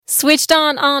Switched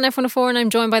on F104, and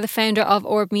I'm joined by the founder of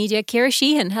Orb Media, Ciara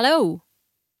Sheahan. Hello.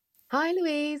 Hi,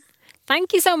 Louise.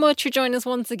 Thank you so much for joining us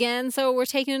once again. So we're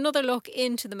taking another look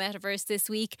into the metaverse this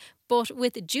week, but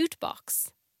with Jukebox.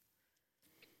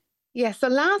 Yeah, so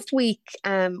last week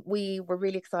we were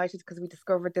really excited because we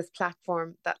discovered this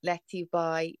platform that lets you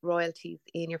buy royalties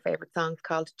in your favourite songs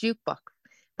called Jukebox.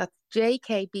 That's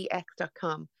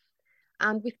JKBX.com.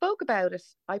 And we spoke about it.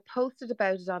 I posted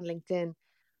about it on LinkedIn,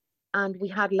 and we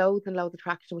had loads and loads of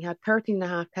traction. We had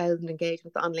 13,500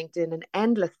 engagements on LinkedIn and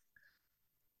endless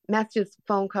messages,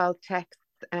 phone calls, texts,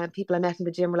 and people I met in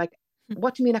the gym were like,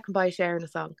 what do you mean I can buy a share in a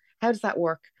song? How does that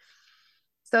work?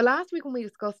 So last week when we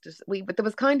discussed it, but there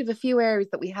was kind of a few areas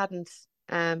that we hadn't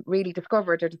really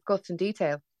discovered or discussed in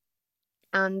detail.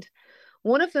 And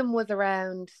one of them was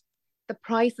around the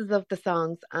prices of the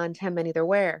songs and how many there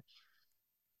were.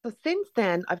 So since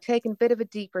then, I've taken a bit of a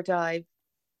deeper dive,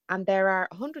 and there are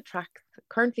 100 tracks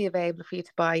currently available for you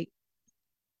to buy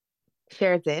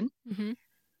shares in,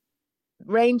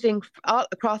 ranging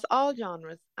across all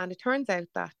genres. And it turns out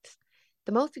that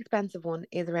the most expensive one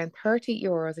is around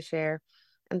 €30 a share,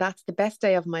 and that's The Best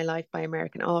Day of My Life by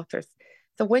American authors.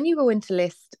 So when you go into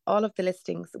list, all of the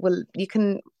listings you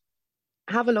can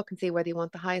have a look and see whether you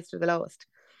want the highest or the lowest.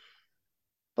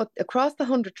 But across the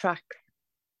 100 tracks,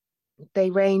 they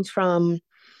range from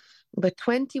about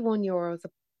 €21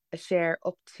 a share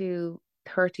up to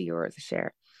 €30 a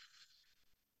share.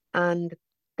 And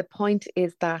the point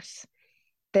is that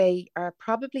they are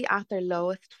probably at their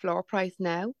lowest floor price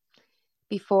now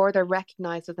before they're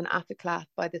recognised as an asset class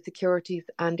by the Securities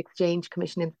and Exchange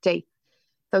Commission in the States.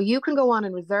 So you can go on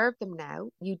and reserve them now.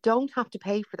 You don't have to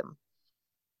pay for them.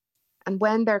 And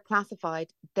when they're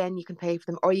classified, then you can pay for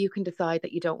them, or you can decide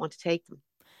that you don't want to take them.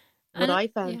 What I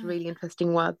found really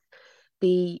interesting was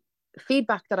the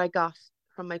feedback that I got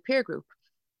from my peer group.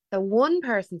 So one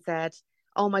person said,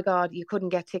 oh my God, you couldn't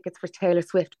get tickets for Taylor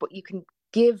Swift, but you can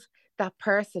give that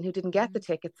person who didn't get the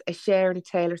tickets a share in a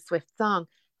Taylor Swift song.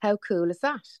 How cool is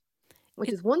that?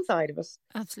 Which is one side of it.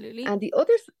 Absolutely. And the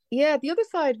other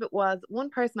side of it was one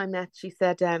person I met, she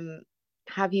said, is there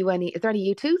any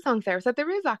U2 songs there? I said,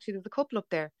 there's a couple up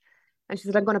there. And she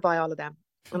said, I'm going to buy all of them.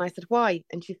 And I said, why?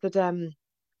 And she said,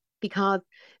 because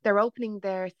they're opening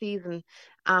their season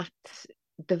at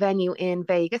the venue in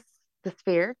Vegas, the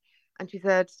Sphere. And she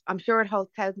said, I'm sure it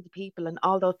holds thousands of people, and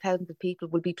all those thousands of people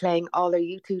will be playing all their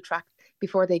U2 tracks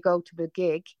before they go to the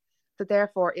gig. So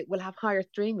therefore, it will have higher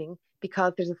streaming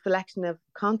because there's a selection of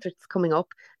concerts coming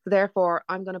up. So therefore,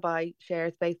 I'm going to buy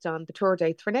shares based on the tour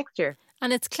dates for next year.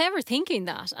 And it's clever thinking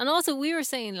that. And also, we were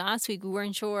saying last week we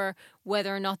weren't sure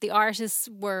whether or not the artists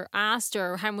were asked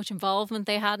or how much involvement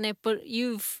they had in it, but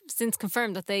you've since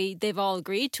confirmed that they've all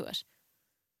agreed to it.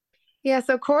 Yeah,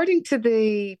 so according to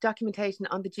the documentation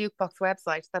on the Jukebox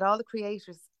website, that all the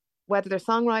creators, whether they're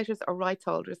songwriters or rights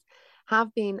holders,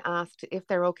 have been asked if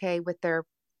they're okay with their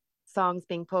songs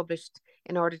being published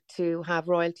in order to have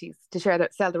royalties, to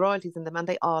sell the royalties in them, and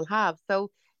they all have. So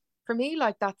for me,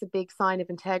 like, that's a big sign of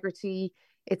integrity.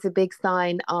 It's a big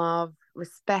sign of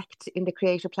respect in the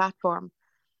creator platform.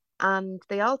 And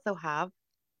they also have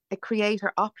a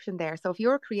creator option there. So if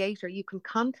you're a creator, you can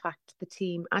contact the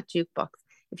team at Jukebox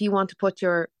if you want to put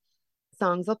your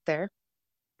songs up there.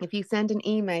 If you send an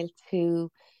email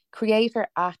to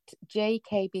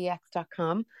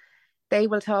creator@jkbx.com, they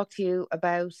will talk to you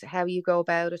about how you go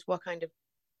about it, what kind of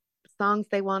songs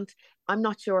they want. I'm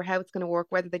not sure how it's going to work,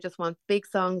 whether they just want big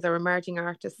songs or emerging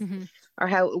artists or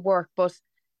how it will work. But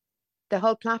the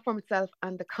whole platform itself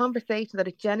and the conversation that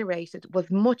it generated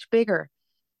was much bigger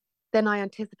than I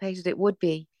anticipated it would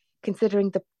be,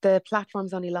 considering the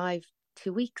platform's only live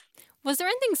 2 weeks. Was there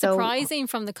anything surprising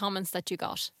from the comments that you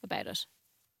got about it?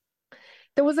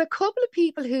 There was a couple of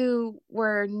people who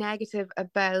were negative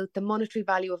about the monetary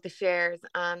value of the shares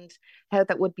and how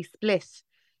that would be split.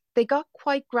 They got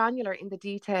quite granular in the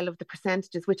detail of the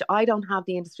percentages, which I don't have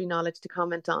the industry knowledge to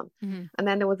comment on. And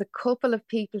then there was a couple of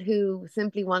people who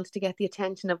simply wanted to get the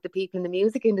attention of the people in the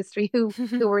music industry who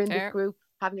were in this group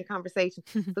having a conversation.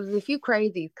 So there's a few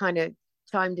crazies kind of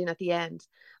chimed in at the end.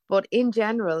 But in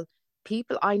general,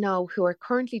 people I know who are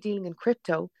currently dealing in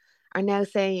crypto are now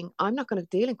saying, I'm not going to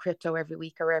deal in crypto every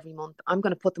week or every month. I'm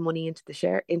going to put the money into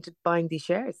buying these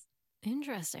shares.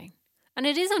 Interesting. And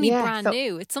it is only brand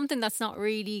new. It's something that's not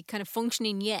really kind of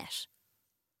functioning yet.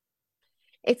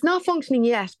 It's not functioning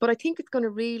yet, but I think it's going to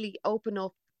really open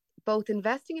up both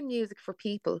investing in music for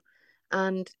people,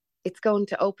 and it's going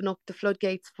to open up the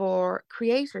floodgates for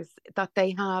creators, that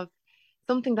they have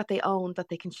something that they own that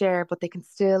they can share, but they can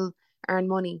still earn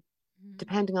money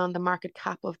depending on the market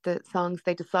cap of the songs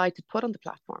they decide to put on the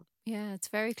platform. Yeah, it's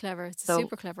very clever. It's a So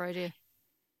super clever idea.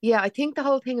 yeah, I think the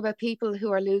whole thing about people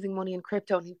who are losing money in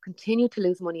crypto and who continue to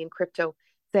lose money in crypto,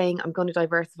 saying I'm going to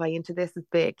diversify into this is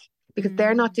big because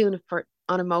they're not doing it for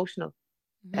unemotional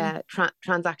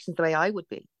transactions the way I would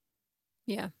be.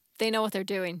 Yeah, they know what they're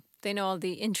doing. They know all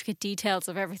the intricate details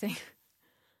of everything.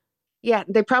 Yeah,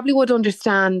 they probably would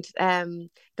understand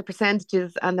the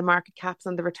percentages and the market caps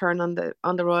and the return on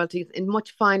the royalties in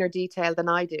much finer detail than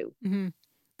I do.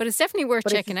 But it's definitely worth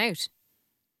But it's checking out.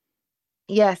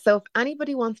 yeah, so if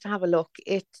anybody wants to have a look,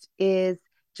 it is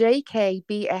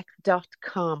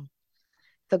jkbx.com.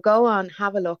 So go on,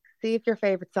 have a look, see if your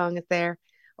favorite song is there,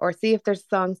 or see if there's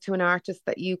songs to an artist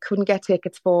that you couldn't get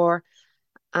tickets for,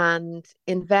 and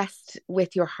invest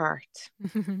with your heart.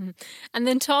 And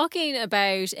then talking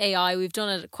about AI, we've done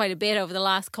it quite a bit over the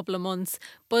last couple of months,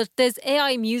 but there's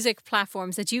AI music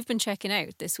platforms that you've been checking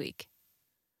out this week.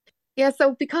 Yeah,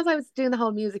 so because I was doing the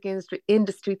whole music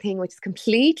industry thing, which is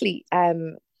completely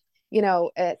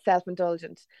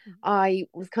self-indulgent, I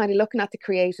was kind of looking at the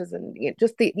creators and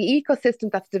just the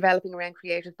ecosystem that's developing around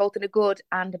creators, both in a good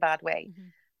and a bad way.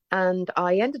 And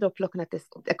I ended up looking at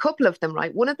a couple of them,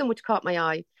 right? One of them which caught my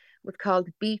eye was called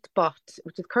Beatbot,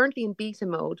 which is currently in beta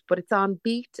mode, but it's on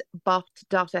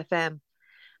beatbot.fm.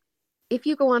 If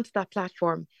you go onto that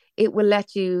platform, it will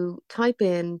let you type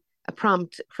in a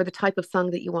prompt for the type of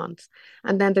song that you want.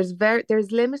 And then there's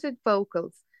limited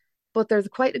vocals, but there's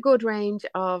quite a good range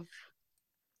of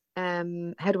how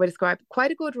do I describe it?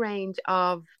 Quite a good range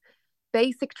of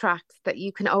basic tracks that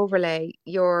you can overlay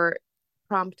your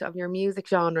prompt of your music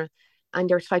genre and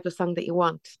your type of song that you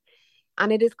want.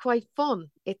 And it is quite fun.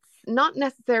 It's not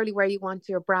necessarily where you want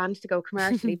your brand to go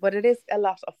commercially, but it is a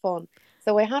lot of fun.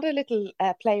 So I had a little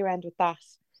play around with that.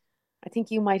 I think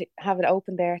you might have it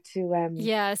open there to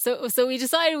Yeah, so we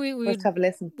decided just have a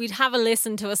listen. we'd have a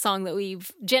listen to a song that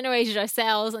we've generated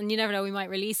ourselves, and you never know, we might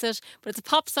release it. But it's a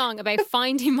pop song about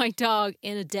finding my dog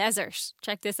in a desert.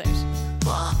 Check this out.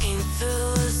 Walking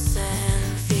through the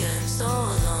sand, feeling so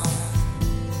alone.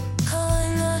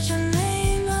 Calling out your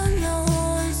name, but no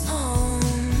one's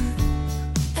home.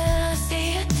 Then I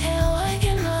see a tail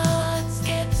wagging, my heart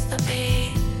skips the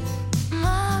beat.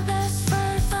 My best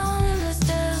friend found in this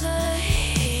desert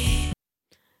heat.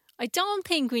 I don't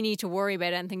think we need to worry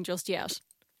about anything just yet.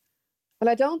 Well,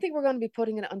 I don't think we're going to be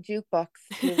putting it on jukebox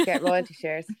to get royalty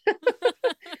shares.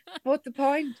 But the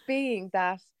point being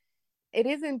that it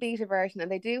is in beta version,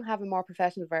 and they do have a more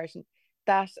professional version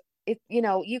that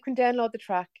you can download the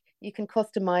track, you can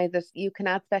customize it, you can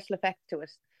add special effects to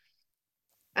it.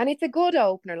 And it's a good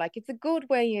opener, like it's a good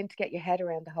way in to get your head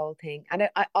around the whole thing. And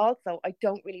I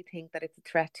don't really think that it's a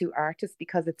threat to artists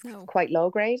because it's quite low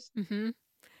grade.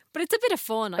 But it's a bit of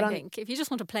fun, I think, if you just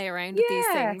want to play around with these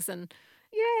things. And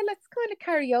yeah, let's kind of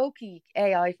karaoke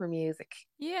AI for music.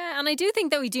 Yeah, and I do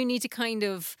think that we do need to kind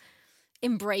of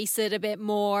embrace it a bit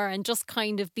more and just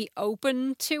kind of be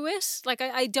open to it. Like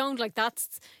I don't like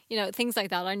that's, things like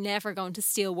that are never going to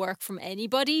steal work from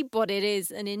anybody, but it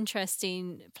is an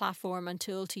interesting platform and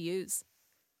tool to use.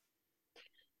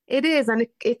 It is, and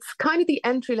it's kind of the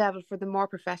entry level for the more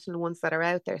professional ones that are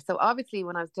out there. So obviously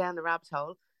when I was down the rabbit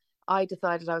hole, I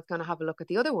decided I was going to have a look at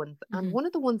the other ones. And one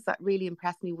of the ones that really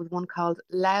impressed me was one called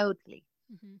Loudly.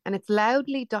 And it's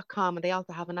loudly.com, and they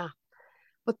also have an app.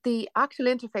 But the actual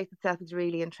interface itself is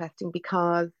really interesting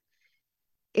because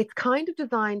it's kind of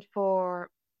designed for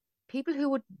people who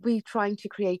would be trying to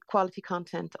create quality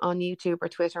content on YouTube or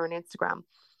Twitter and Instagram.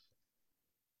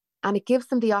 And it gives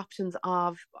them the options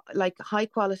of like high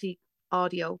quality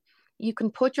audio. You can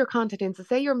put your content in. So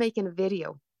say you're making a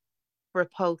video for a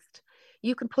post,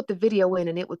 you can put the video in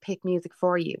and it will pick music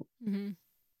for you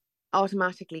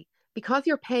automatically. Because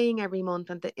you're paying every month,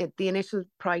 and the initial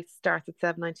price starts at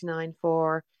 $7.99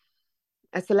 for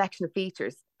a selection of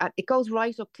features. It goes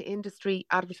right up to industry,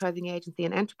 advertising agency,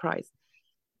 and enterprise.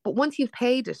 But once you've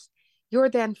paid it, you're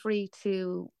then free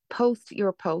to post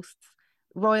your posts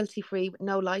royalty free with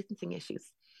no licensing issues.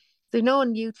 So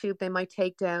on YouTube they might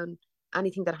take down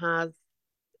anything that has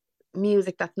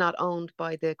music that's not owned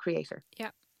by the creator.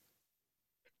 Yeah.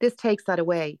 This takes that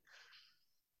away,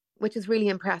 which is really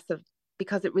impressive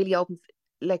because it really opens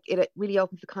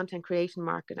the content creation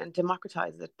market and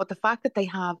democratizes it. But the fact that they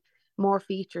have more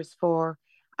features for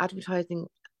advertising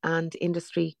and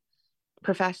industry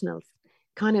professionals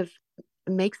kind of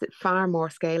makes it far more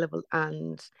scalable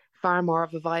and far more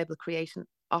of a viable creation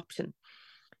option.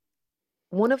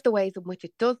 One of the ways in which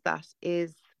it does that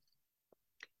is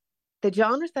the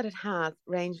genres that it has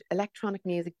range electronic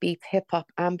music, beats, hip hop,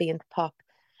 ambient, pop.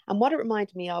 And what it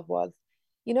reminded me of was,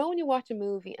 when you watch a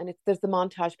movie and there's the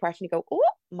montage part and you go, oh,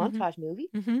 montage movie,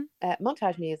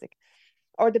 montage music.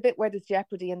 or the bit where there's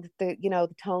jeopardy and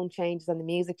the tone changes and the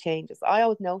music changes. I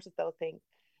always notice those things,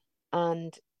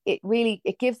 and it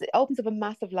opens up a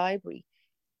massive library.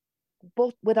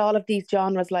 But with all of these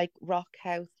genres like rock,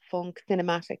 house, funk,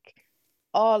 cinematic,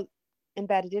 all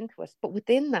embedded into it. But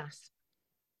within that,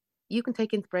 you can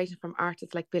take inspiration from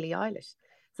artists like Billie Eilish.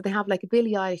 So they have like a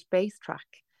Billie Eilish bass track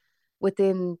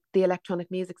within the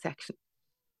electronic music section.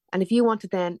 And if you want to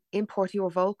then import your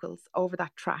vocals over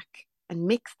that track and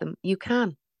mix them, you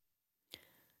can.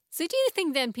 So do you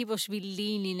think then people should be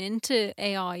leaning into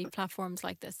AI platforms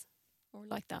like this or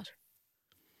like that?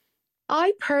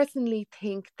 I personally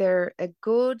think they're a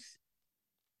good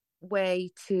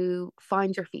way to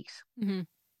find your feet. Mm-hmm.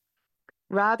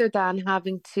 Rather than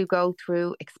having to go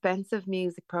through expensive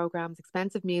music programs,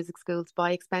 expensive music schools,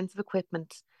 buy expensive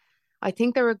equipment. I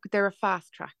think they're a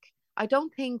fast track. I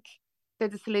don't think they're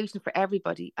the solution for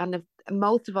everybody, and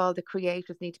most of all, the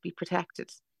creators need to be protected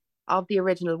of the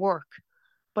original work.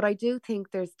 But I do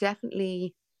think there's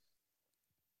definitely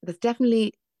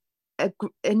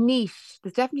a niche.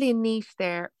 There's definitely a niche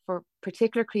there for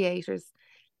particular creators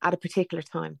at a particular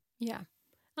time. Yeah.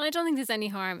 And I don't think there's any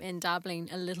harm in dabbling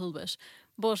a little bit.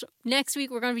 But next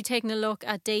week, we're going to be taking a look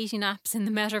at dating apps in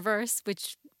the metaverse,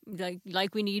 which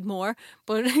like we need more.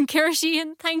 But Ciara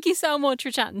Sheahan, thank you so much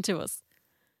for chatting to us.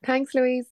 Thanks, Louise.